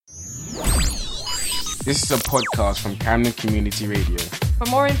This is a podcast from Camden Community Radio. For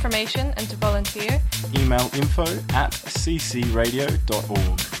more information and to volunteer, email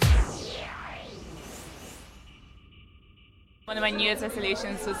info@ccradio.org. One of my New Year's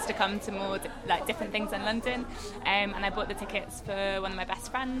resolutions was to come to more different things in London, and I bought the tickets for one of my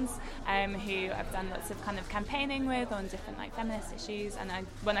best friends who I've done lots of kind of campaigning with on different feminist issues, and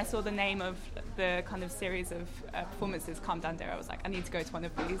when I saw the name of the kind of series of performances, Calm Down Dear, I was like, I need to go to one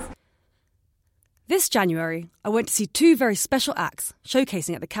of these. This January, I went to see two very special acts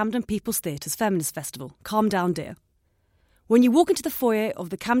showcasing at the Camden People's Theatre's feminist festival, Calm Down Dear. When you walk into the foyer of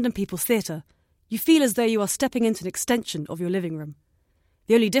the Camden People's Theatre, you feel as though you are stepping into an extension of your living room.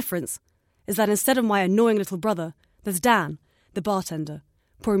 The only difference is that instead of my annoying little brother, there's Dan, the bartender,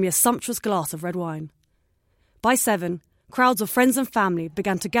 pouring me a sumptuous glass of red wine. By 7, crowds of friends and family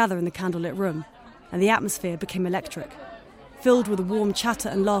began to gather in the candlelit room, and the atmosphere became electric, filled with the warm chatter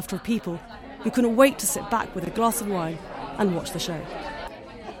and laughter of people who couldn't wait to sit back with a glass of wine and watch the show.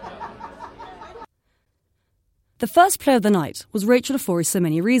 The first play of the night was Racheal Ofori's So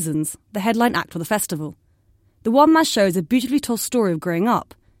Many Reasons, the headline act of the festival. The one-man show is a beautifully told story of growing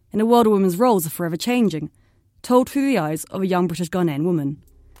up in a world where women's roles are forever changing, told through the eyes of a young British Ghanaian woman.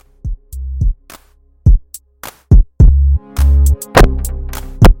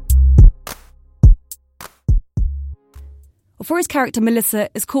 Ofori's character Melissa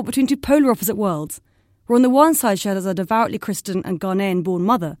is caught between two polar opposite worlds, where on the one side she has a devoutly Christian and Ghanaian-born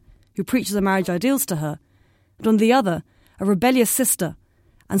mother who preaches her marriage ideals to her, and on the other, a rebellious sister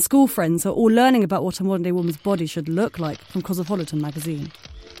and school friends who are all learning about what a modern-day woman's body should look like from Cosmopolitan magazine.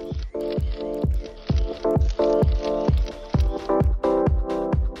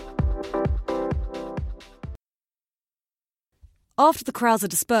 After the crowds had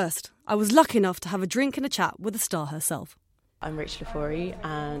dispersed, I was lucky enough to have a drink and a chat with the star herself. I'm Racheal Ofori,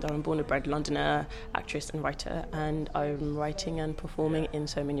 and I'm a born and bred Londoner, actress and writer, and I'm writing and performing in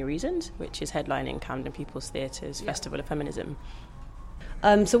So Many Reasons, which is headlining Camden People's Theatre's Festival of Feminism.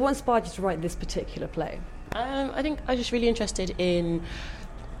 So what inspired you to write this particular play? I think I was just really interested in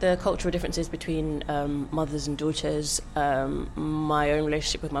the cultural differences between mothers and daughters, my own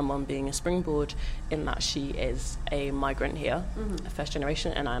relationship with my mum being a springboard in that she is a migrant here, a first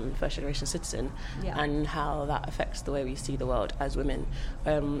generation, and I'm a first generation citizen, and how that affects the way we see the world as women,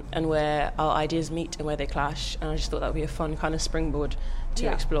 and where our ideas meet and where they clash. And I just thought that would be a fun kind of springboard to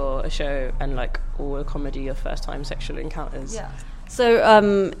explore a show and all a comedy of first time sexual encounters.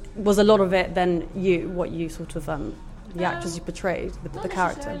 So was a lot of it then what you sort of the actors you portrayed, the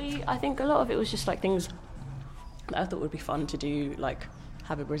character? I think a lot of it was just things that I thought would be fun to do,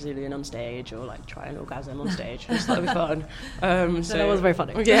 have a Brazilian on stage or try an orgasm on stage. I just thought it would be fun. So that was very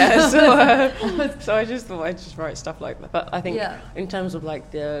funny. Yeah, so I just thought I'd just write stuff like that. But I think in terms of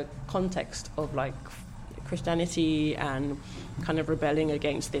the context of Christianity and kind of rebelling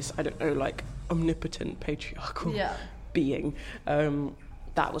against this, I don't know, omnipotent patriarchal being,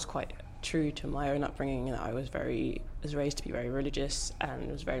 that was quite true to my own upbringing, and I was raised to be very religious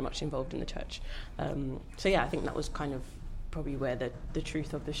and was very much involved in the church. I think that was kind of probably where the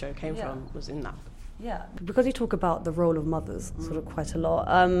truth of the show came from, was in that. Yeah, because you talk about the role of mothers sort of quite a lot.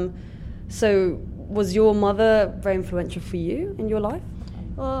 So was your mother very influential for you in your life?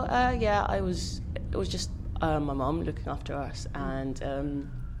 Well, it was just my mum looking after us, and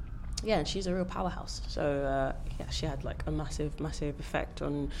and she's a real powerhouse. So she had a massive effect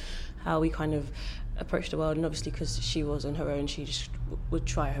on how we kind of approach the world. And obviously, because she was on her own, she just would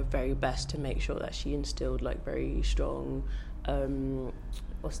try her very best to make sure that she instilled very strong,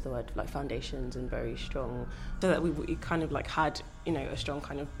 foundations, and very strong, so that we kind of had a strong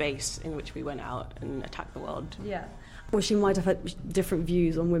kind of base in which we went out and attacked the world. Yeah. Well, she might have had different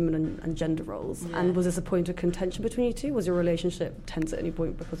views on women and gender roles. Yeah. And was this a point of contention between you two? Was your relationship tense at any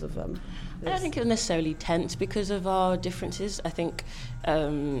point because of this? I don't think it was necessarily tense because of our differences. I think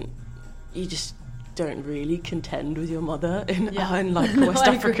you just don't really contend with your mother in West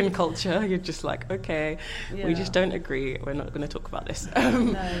African culture. You're just okay, we just don't agree. We're not going to talk about this.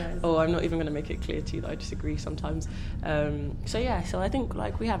 Or I'm not even going to make it clear to you that I disagree sometimes. So I think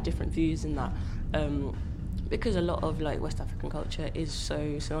we have different views in that. Because a lot of West African culture is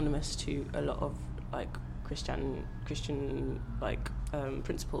so synonymous to a lot of Christian principles.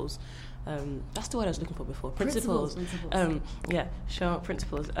 That's the word I was looking for before. Principles.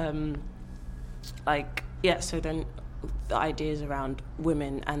 Principles. So then the ideas around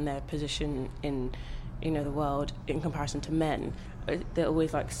women and their position in the world in comparison to men, they're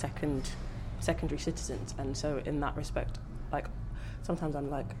always secondary citizens. And so in that respect, sometimes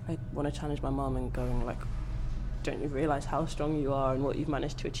I'm I want to challenge my mom and going don't you realise how strong you are and what you've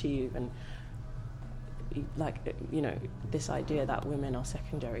managed to achieve? And this idea that women are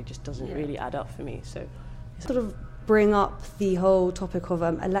secondary just doesn't really add up for me. So sort of bring up the whole topic of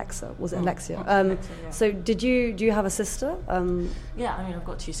Alexa. Was it Alexia? Alexa, yeah. So do you have a sister? Yeah, I mean, I've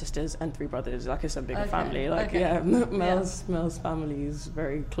got 2 sisters and 3 brothers. Like, it's a bigger family. Mel's family is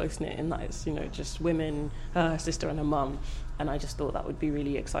very close-knit in that it's, just women, her sister and her mum. And I just thought that would be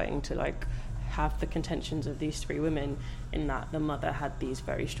really exciting to, like, have the contentions of these 3 women, in that the mother had these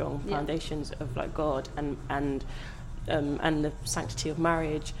very strong foundations of, like, God and the sanctity of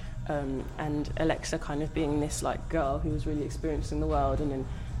marriage. And Alexa kind of being this, like, girl who was really experiencing the world, and then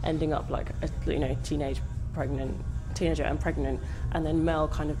ending up like a teenager and pregnant, and then Mel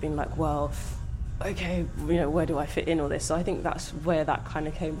kind of being like, well, okay, where do I fit in all this? So I think that's where that kind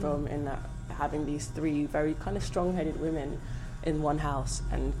of came from, in that having these 3 very kind of strong-headed women in one house,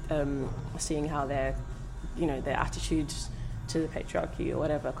 and seeing how their attitudes to the patriarchy or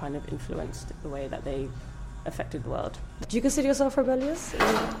whatever kind of influenced the way that they affected the world. Do you consider yourself rebellious?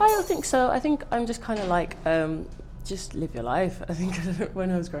 I don't think so. I think I'm just kind of like, just live your life. I think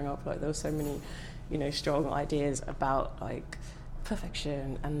when I was growing up, like, there were so many, strong ideas about, like,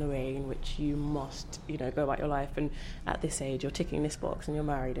 perfection and the way in which you must, go about your life. And at this age, you're ticking this box, and you're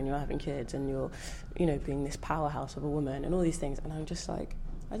married, and you're having kids, and you're, being this powerhouse of a woman, and all these things. And I'm just like,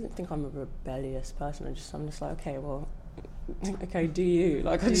 I don't think I'm a rebellious person. I'm just like, okay, well, okay, do you?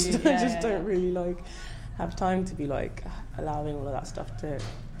 Like, I just don't really, like, have time to be, like, allowing all of that stuff to...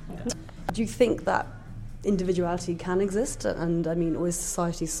 Do you think that individuality can exist? And I mean, or is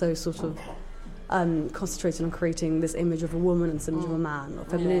society so sort of concentrated on creating this image of a woman and this image of a man, or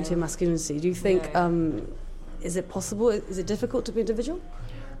femininity and masculinity? Do you think, is it possible? Is it difficult to be individual?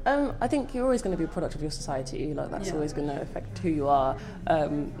 I think you're always going to be a product of your society. Like, that's always going to affect who you are.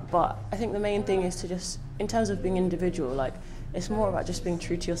 But I think the main thing is to just, in terms of being individual, like, it's more about just being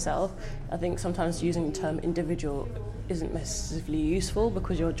true to yourself. I think sometimes using the term individual isn't necessarily useful,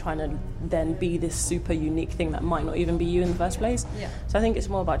 because you're trying to then be this super unique thing that might not even be you in the first place. So I think it's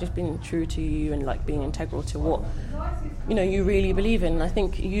more about just being true to you, and, like, being integral to what you really believe in. And I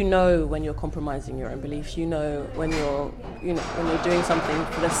think when you're compromising your own beliefs, when you're when you're doing something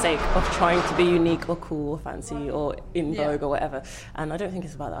for the sake of trying to be unique or cool or fancy or in vogue or whatever. And I don't think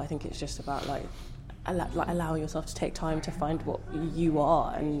it's about that. I think it's just about, like, allowing yourself to take time to find what you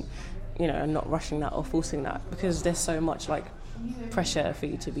are, and and not rushing that or forcing that, because there's so much, like, pressure for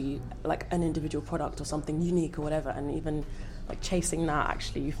you to be, like, an individual product or something unique or whatever, and even, like, chasing that,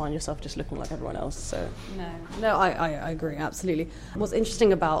 actually you find yourself just looking like everyone else. So I agree, absolutely. What's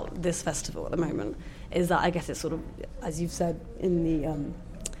interesting about this festival at the moment is that I guess it's sort of, as you've said in the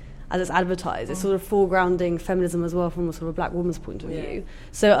as it's advertised, it's sort of foregrounding feminism as well from a sort of black woman's point of view.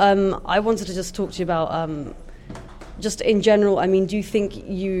 So I wanted to just talk to you about, just in general, I mean, do you think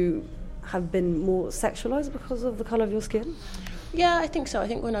you have been more sexualised because of the colour of your skin? Yeah, I think so. I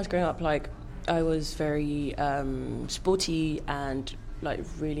think when I was growing up, like, I was very sporty and, like,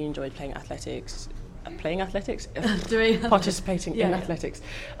 really enjoyed playing athletics. Participating in athletics,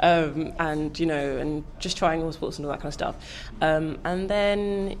 and and just trying all sports and all that kind of stuff, and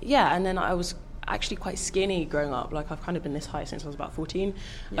then I was actually quite skinny growing up. Like, I've kind of been this high since I was about 14.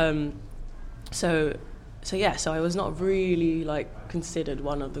 So I was not really, like, considered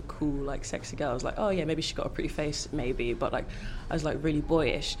one of the cool, like, sexy girls. Like, oh yeah, maybe she got a pretty face, maybe, but, like, I was, like, really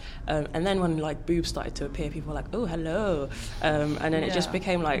boyish. And then when, like, boobs started to appear, people were like, oh, hello. And then it just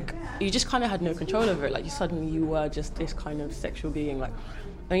became, like, you just kind of had no control over it. Like, you were just this kind of sexual being, like,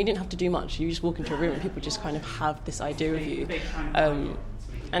 and you didn't have to do much. You just walk into a room and people just kind of have this idea of you. And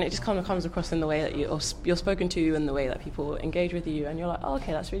it just kind of comes across in the way that you're spoken to, and the way that people engage with you, and you're like, oh,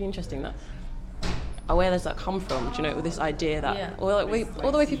 okay, that's really interesting. Where does that come from? Do with this idea that, or, like,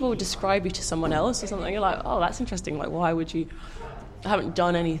 all the way people would describe you to someone else or something, you're like, oh, that's interesting. Like, why would you? I haven't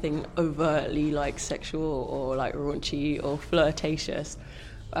done anything overtly, like, sexual or, like, raunchy or flirtatious.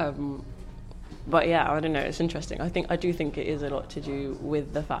 But yeah, I don't know. It's interesting. I do think it is a lot to do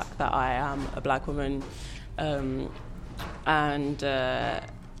with the fact that I am a black woman, but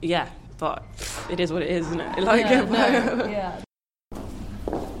it is what it is, isn't it? Like,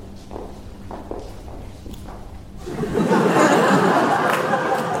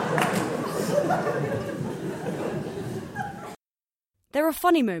 There are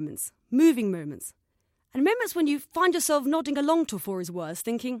funny moments, moving moments, and moments when you find yourself nodding along to Ofori's words,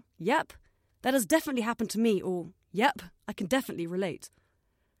 thinking, yep, that has definitely happened to me, or yep, I can definitely relate.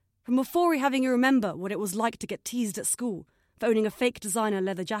 From Ofori having you remember what it was like to get teased at school for owning a fake designer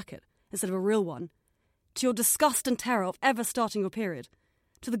leather jacket instead of a real one, to your disgust and terror of ever starting your period,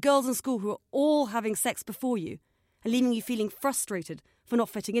 to the girls in school who are all having sex before you and leaving you feeling frustrated for not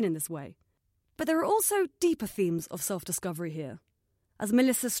fitting in this way. But there are also deeper themes of self-discovery here, as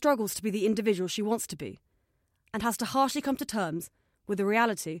Melissa struggles to be the individual she wants to be, and has to harshly come to terms with the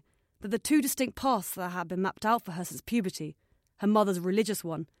reality that the two distinct paths that had been mapped out for her since puberty, her mother's religious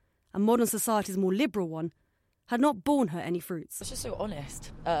one and modern society's more liberal one, had not borne her any fruits. It's just so honest,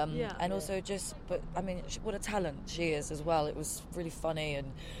 also just, but I mean, what a talent she is as well. It was really funny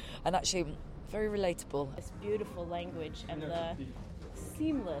and actually very relatable. It's beautiful language and the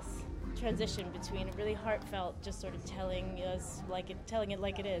seamless transition between a really heartfelt, just sort of telling it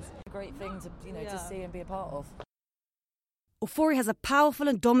like it is. A great thing to see and be a part of. Ofori has a powerful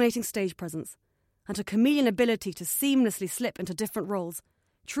and dominating stage presence, and her chameleon ability to seamlessly slip into different roles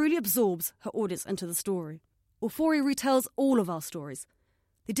truly absorbs her audience into the story. Ofori retells all of our stories,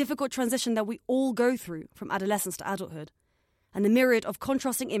 the difficult transition that we all go through from adolescence to adulthood, and the myriad of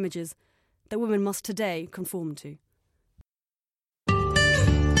contrasting images that women must today conform to.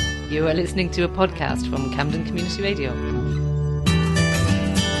 You are listening to a podcast from Camden Community Radio.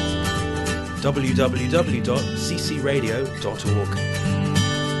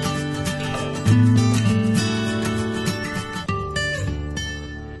 www.ccradio.org